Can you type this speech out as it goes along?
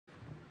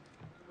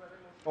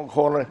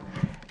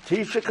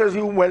Taoiseach, as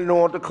you well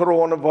know, the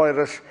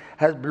coronavirus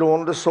has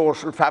blown the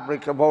social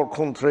fabric of our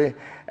country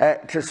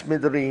to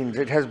smithereens.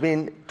 It has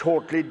been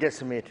totally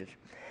decimated.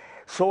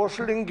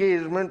 Social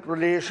engagement,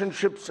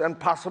 relationships and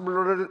possible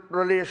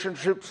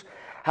relationships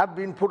have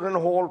been put on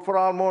hold for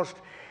almost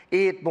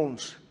 8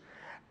 months.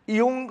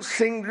 Young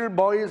single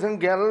boys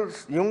and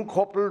girls, young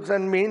couples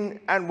and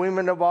men and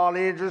women of all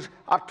ages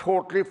are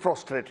totally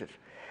frustrated.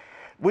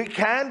 We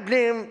can't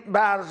blame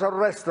bars or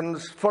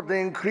restaurants for the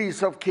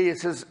increase of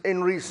cases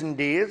in recent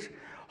days.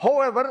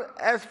 However,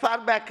 as far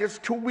back as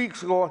 2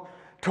 weeks ago,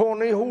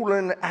 Tony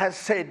Hoolan has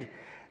said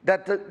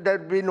that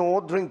there'd be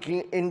no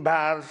drinking in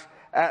bars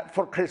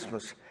for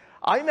Christmas.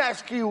 I'm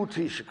asking you,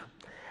 Taoiseach,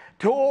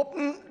 to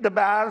open the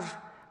bars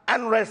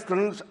and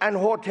restaurants and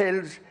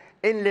hotels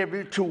in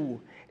level 2.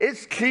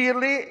 It's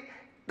clearly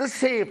the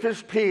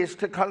safest place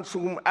to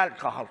consume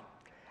alcohol.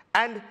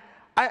 And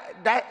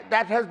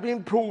that has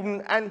been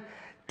proven. And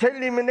to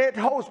eliminate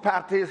house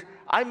parties,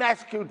 I'm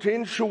asking you to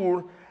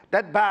ensure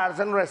that bars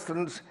and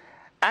restaurants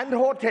and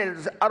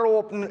hotels are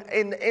open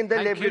in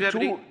the level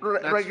 2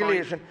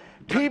 regulation.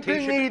 People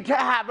need to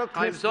have a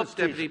Christmas. Time's up,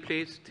 Deputy,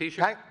 please.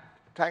 Taoiseach.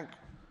 Thank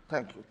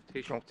you.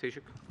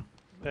 Taoiseach.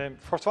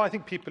 First of all, I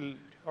think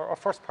our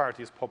first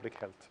priority is public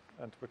health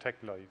and to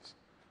protect lives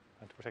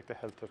and to protect the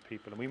health of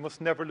people. And we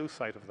must never lose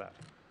sight of that.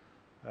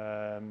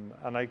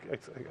 And I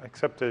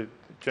accept the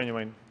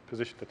genuine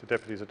position that the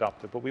Deputy has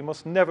adopted, but we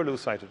must never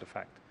lose sight of the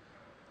fact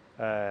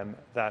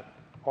that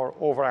our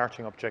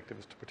overarching objective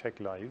is to protect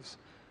lives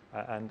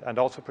and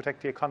also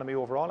protect the economy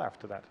overall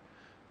after that.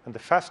 And the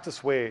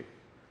fastest way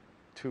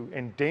to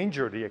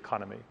endanger the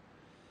economy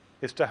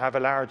is to have a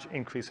large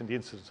increase in the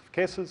incidence of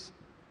cases,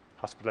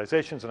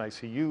 hospitalizations and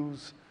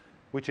ICUs,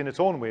 which in its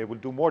own way will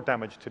do more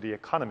damage to the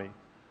economy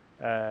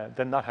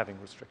than not having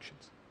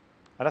restrictions.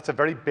 And that's a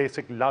very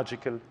basic,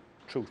 logical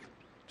truth.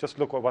 Just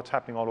look at what's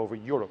happening all over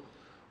Europe.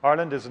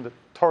 Ireland is in the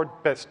 3rd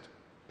best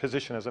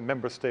position as a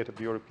member state of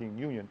the European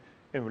Union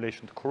in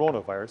relation to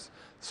coronavirus.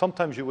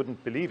 Sometimes you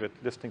wouldn't believe it,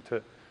 listening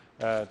to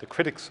the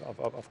critics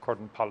of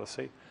current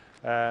policy.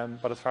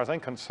 But as far as I'm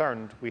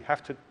concerned, we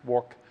have to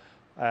work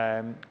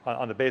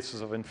on the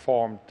basis of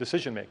informed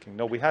decision-making.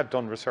 Now, we have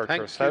done research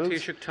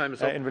ourselves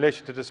in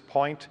relation to this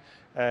point.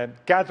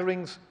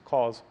 Gatherings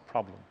cause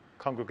problems.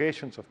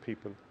 Congregations of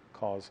people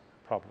cause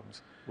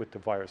problems with the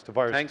virus. The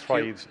virus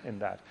thrives in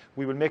that.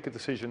 We will make a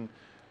decision,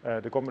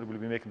 the government will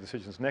be making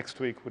decisions next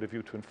week with a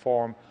view to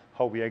inform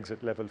how we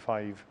exit level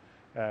 5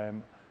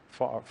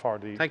 for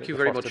the Thank you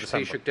very much,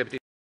 Taoiseach, Deputy.